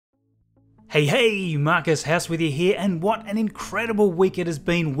Hey, Marcus House with you here, and what an incredible week it has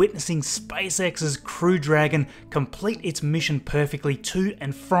been witnessing SpaceX's Crew Dragon complete its mission perfectly to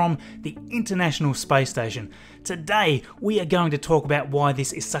and from the International Space Station. Today, we are going to talk about why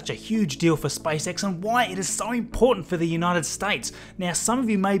this is such a huge deal for SpaceX and why it is so important for the United States. Now, some of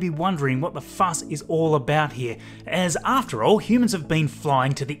you may be wondering what the fuss is all about here, as after all, humans have been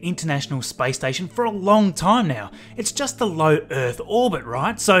flying to the International Space Station for a long time now. It's just a low Earth orbit,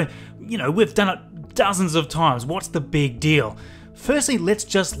 right? So, we've done it dozens of times. What's the big deal? Firstly, let's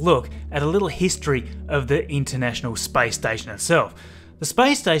just look at a little history of the International Space Station itself. The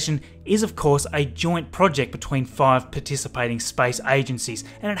space station is of course a joint project between 5 participating space agencies,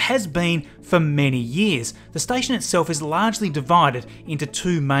 and it has been for many years. The station itself is largely divided into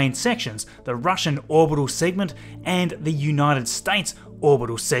 2 main sections, the Russian orbital segment and the United States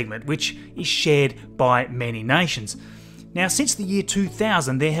orbital segment, which is shared by many nations. Now, since the year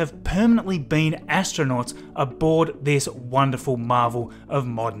 2000, there have permanently been astronauts aboard this wonderful marvel of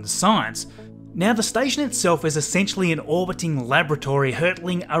modern science. Now, the station itself is essentially an orbiting laboratory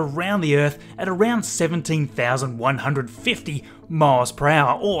hurtling around the Earth at around 17,150 miles per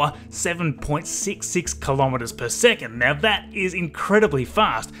hour, or 7.66 kilometers per second. Now, that is incredibly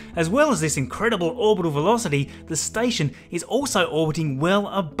fast. As well as this incredible orbital velocity, the station is also orbiting well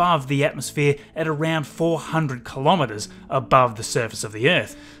above the atmosphere at around 400 kilometers above the surface of the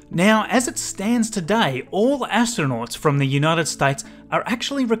Earth. Now, as it stands today, all astronauts from the United States are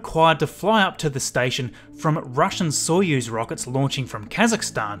actually required to fly up to the station from Russian Soyuz rockets launching from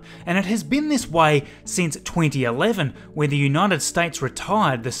Kazakhstan, and it has been this way since 2011, when the United States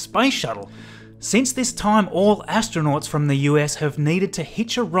retired the space shuttle. Since this time, all astronauts from the US have needed to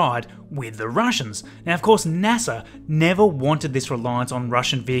hitch a ride with the Russians. Now, of course, NASA never wanted this reliance on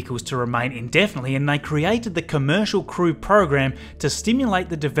Russian vehicles to remain indefinitely, and they created the Commercial Crew program to stimulate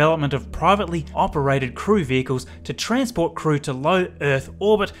the development of privately operated crew vehicles to transport crew to low Earth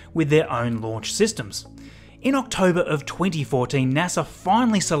orbit with their own launch systems. In October of 2014, NASA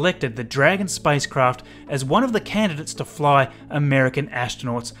finally selected the Dragon spacecraft as one of the candidates to fly American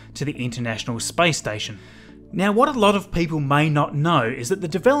astronauts to the International Space Station. Now, what a lot of people may not know is that the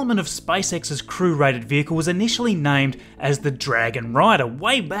development of SpaceX's crew-rated vehicle was initially named as the Dragon Rider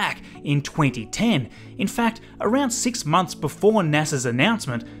way back in 2010. In fact, around 6 months before NASA's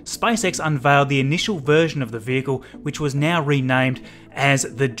announcement, SpaceX unveiled the initial version of the vehicle, which was now renamed as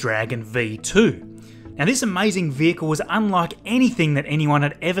the Dragon V2. Now, this amazing vehicle was unlike anything that anyone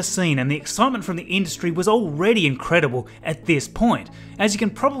had ever seen, and the excitement from the industry was already incredible at this point. As you can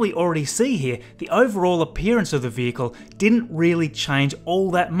probably already see here, the overall appearance of the vehicle didn't really change all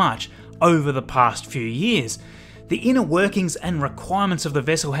that much over the past few years. The inner workings and requirements of the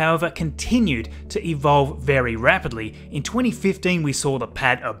vessel, however, continued to evolve very rapidly. In 2015, we saw the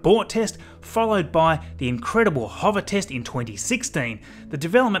pad abort test, followed by the incredible hover test in 2016. The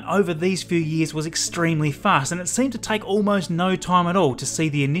development over these few years was extremely fast, and it seemed to take almost no time at all to see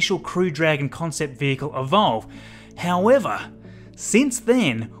the initial Crew Dragon concept vehicle evolve. However, since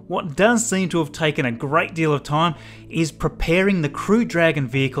then, what does seem to have taken a great deal of time is preparing the Crew Dragon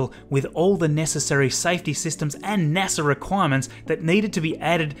vehicle with all the necessary safety systems and NASA requirements that needed to be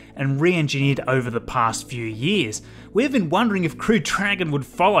added and re-engineered over the past few years. We've been wondering if Crew Dragon would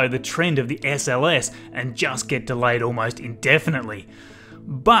follow the trend of the SLS and just get delayed almost indefinitely.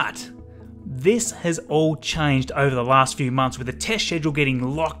 But this has all changed over the last few months, with the test schedule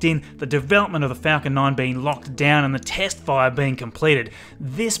getting locked in, the development of the Falcon 9 being locked down, and the test fire being completed.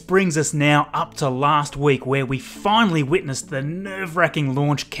 This brings us now up to last week, where we finally witnessed the nerve-wracking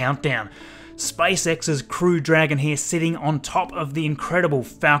launch countdown. SpaceX's Crew Dragon here sitting on top of the incredible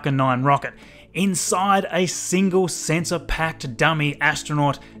Falcon 9 rocket, inside a single sensor-packed dummy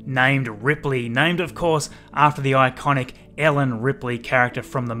astronaut named Ripley, named of course after the iconic Ellen Ripley character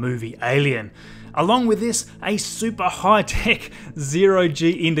from the movie Alien. Along with this, a super high-tech zero-G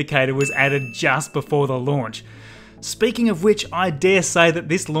indicator was added just before the launch. Speaking of which, I dare say that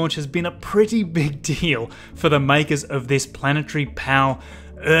this launch has been a pretty big deal for the makers of this planetary pal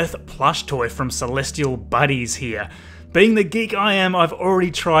Earth plush toy from Celestial Buddies here. Being the geek I am, I've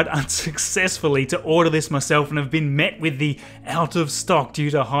already tried unsuccessfully to order this myself and have been met with the out of stock due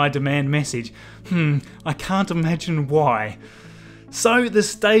to high demand message. I can't imagine why. So the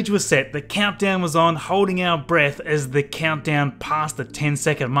stage was set, the countdown was on, holding our breath as the countdown passed the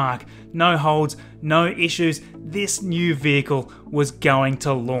 10-second mark. No holds, no issues, this new vehicle was going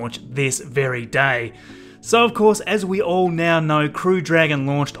to launch this very day. So of course, as we all now know, Crew Dragon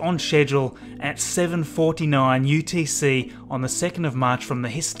launched on schedule at 7:49 UTC on the 2nd of March from the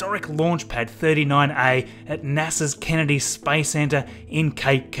historic launch pad 39A at NASA's Kennedy Space Center in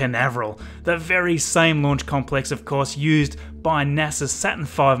Cape Canaveral, the very same launch complex of course used by NASA's Saturn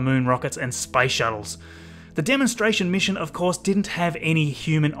V moon rockets and space shuttles. The demonstration mission of course didn't have any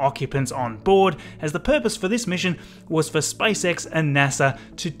human occupants on board, as the purpose for this mission was for SpaceX and NASA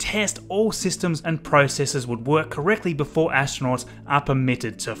to test all systems and processes would work correctly before astronauts are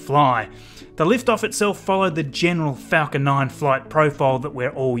permitted to fly. The liftoff itself followed the general Falcon 9 flight profile that we're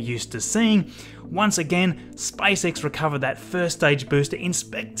all used to seeing. Once again, SpaceX recovered that first stage booster in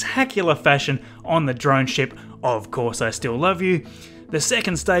spectacular fashion on the drone ship, Of Course I Still Love You. The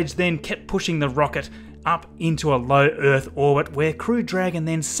second stage then kept pushing the rocket up into a low Earth orbit, where Crew Dragon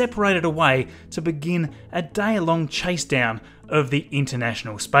then separated away to begin a day-long chase down of the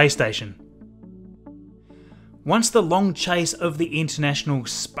International Space Station. Once the long chase of the International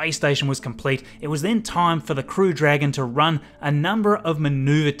Space Station was complete, it was then time for the Crew Dragon to run a number of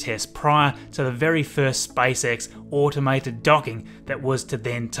manoeuvre tests prior to the very first SpaceX automated docking that was to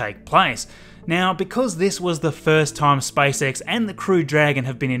then take place. Now, because this was the first time SpaceX and the Crew Dragon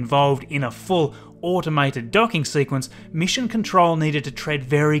have been involved in a full automated docking sequence, mission control needed to tread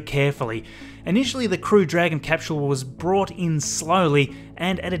very carefully. Initially, the Crew Dragon capsule was brought in slowly,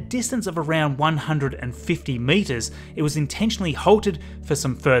 and at a distance of around 150 meters, it was intentionally halted for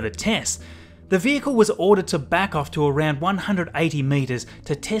some further tests. The vehicle was ordered to back off to around 180 meters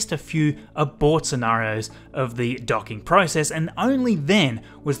to test a few abort scenarios of the docking process, and only then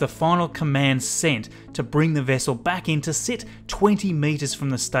was the final command sent to bring the vessel back in to sit 20 meters from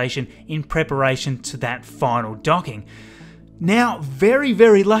the station in preparation to that final docking. Now,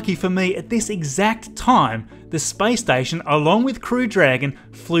 very lucky for me, at this exact time, the space station, along with Crew Dragon,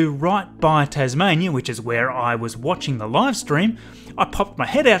 flew right by Tasmania, which is where I was watching the live stream. I popped my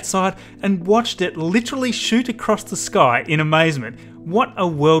head outside and watched it literally shoot across the sky in amazement. What a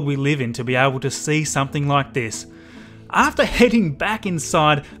world we live in to be able to see something like this. After heading back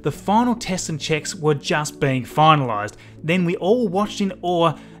inside, the final tests and checks were just being finalised. Then we all watched in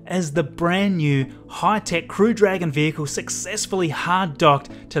awe as the brand new high-tech Crew Dragon vehicle successfully hard docked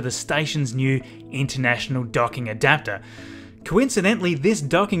to the station's new international docking adapter. Coincidentally, this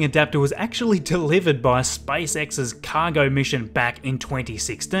docking adapter was actually delivered by SpaceX's cargo mission back in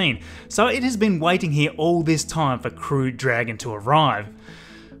 2016, so it has been waiting here all this time for Crew Dragon to arrive.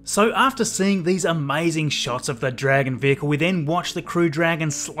 So after seeing these amazing shots of the Dragon vehicle, we then watched the Crew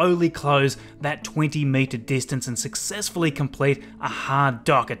Dragon slowly close that 20-meter distance and successfully complete a hard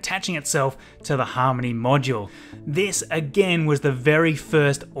dock, attaching itself to the Harmony module. This again was the very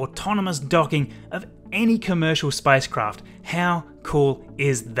first autonomous docking of any commercial spacecraft. How cool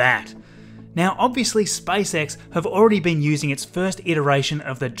is that? Now obviously SpaceX have already been using its first iteration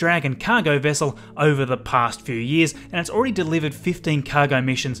of the Dragon cargo vessel over the past few years, and it's already delivered 15 cargo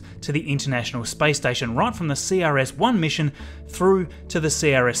missions to the International Space Station, right from the CRS-1 mission through to the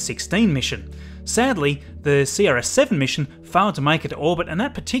CRS-16 mission. Sadly, the CRS-7 mission failed to make it to orbit, and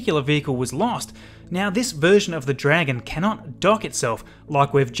that particular vehicle was lost. Now, this version of the Dragon cannot dock itself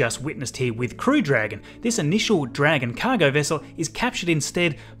like we've just witnessed here with Crew Dragon. This initial Dragon cargo vessel is captured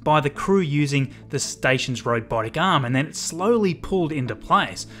instead by the crew using the station's robotic arm, and then it's slowly pulled into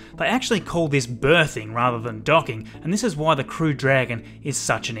place. They actually call this berthing rather than docking, and this is why the Crew Dragon is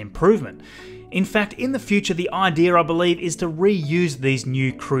such an improvement. In fact, in the future, the idea, I believe, is to reuse these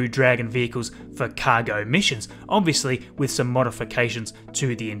new Crew Dragon vehicles for cargo missions, obviously with some modifications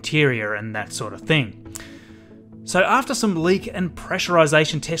to the interior and that sort of thing. So after some leak and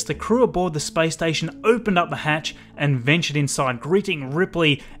pressurization tests, the crew aboard the space station opened up the hatch and ventured inside, greeting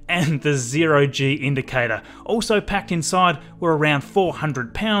Ripley and the zero-G indicator. Also packed inside were around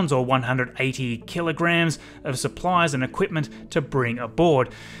 400 pounds or 180 kilograms of supplies and equipment to bring aboard.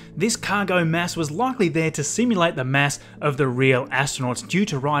 This cargo mass was likely there to simulate the mass of the real astronauts due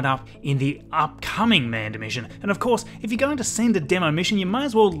to ride up in the upcoming manned mission. And of course, if you're going to send a demo mission, you may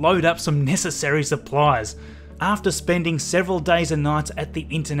as well load up some necessary supplies. After spending several days and nights at the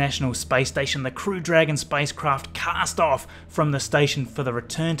International Space Station, the Crew Dragon spacecraft cast off from the station for the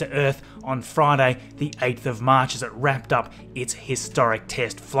return to Earth on Friday, the 8th of March, as it wrapped up its historic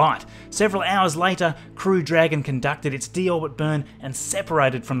test flight. Several hours later, Crew Dragon conducted its deorbit burn and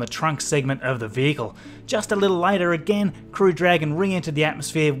separated from the trunk segment of the vehicle. Just a little later again, Crew Dragon re-entered the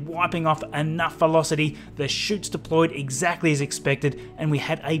atmosphere, wiping off enough velocity. The chutes deployed exactly as expected, and we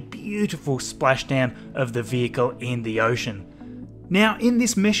had a beautiful splashdown of the vehicle in the ocean. Now, in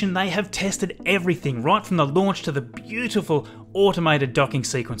this mission, they have tested everything, right from the launch to the beautiful automated docking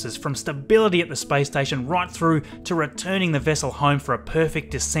sequences, from stability at the space station right through to returning the vessel home for a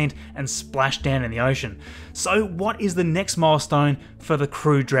perfect descent and splashdown in the ocean. So what is the next milestone for the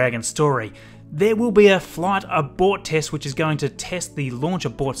Crew Dragon story? There will be a flight abort test which is going to test the launch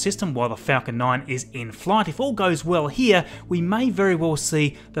abort system while the Falcon 9 is in flight. If all goes well here, we may very well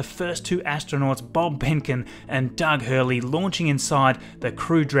see the first two astronauts, Bob Behnken and Doug Hurley, launching inside the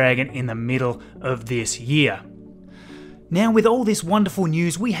Crew Dragon in the middle of this year. Now, with all this wonderful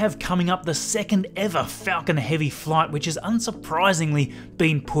news, we have coming up the second ever Falcon Heavy flight, which has unsurprisingly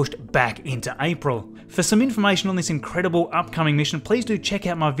been pushed back into April. For some information on this incredible upcoming mission, please do check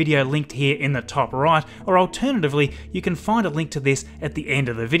out my video linked here in the top right, or alternatively, you can find a link to this at the end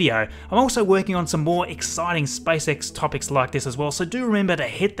of the video. I'm also working on some more exciting SpaceX topics like this as well, so do remember to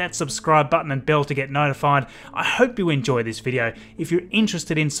hit that subscribe button and bell to get notified. I hope you enjoy this video. If you're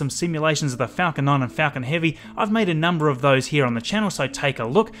interested in some simulations of the Falcon 9 and Falcon Heavy, I've made a number of those here on the channel, so take a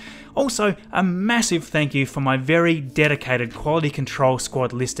look. Also, a massive thank you for my very dedicated quality control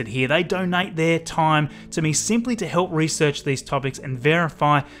squad listed here. They donate their time to me simply to help research these topics and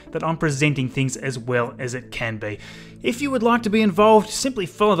verify that I'm presenting things as well as it can be. If you would like to be involved, simply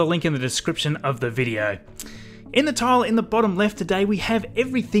follow the link in the description of the video. In the tile in the bottom left today, we have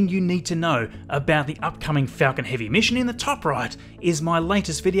everything you need to know about the upcoming Falcon Heavy mission. In the top right is my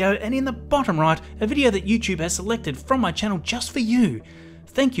latest video, and in the bottom right, a video that YouTube has selected from my channel just for you.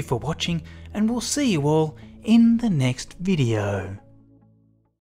 Thank you for watching, and we'll see you all in the next video.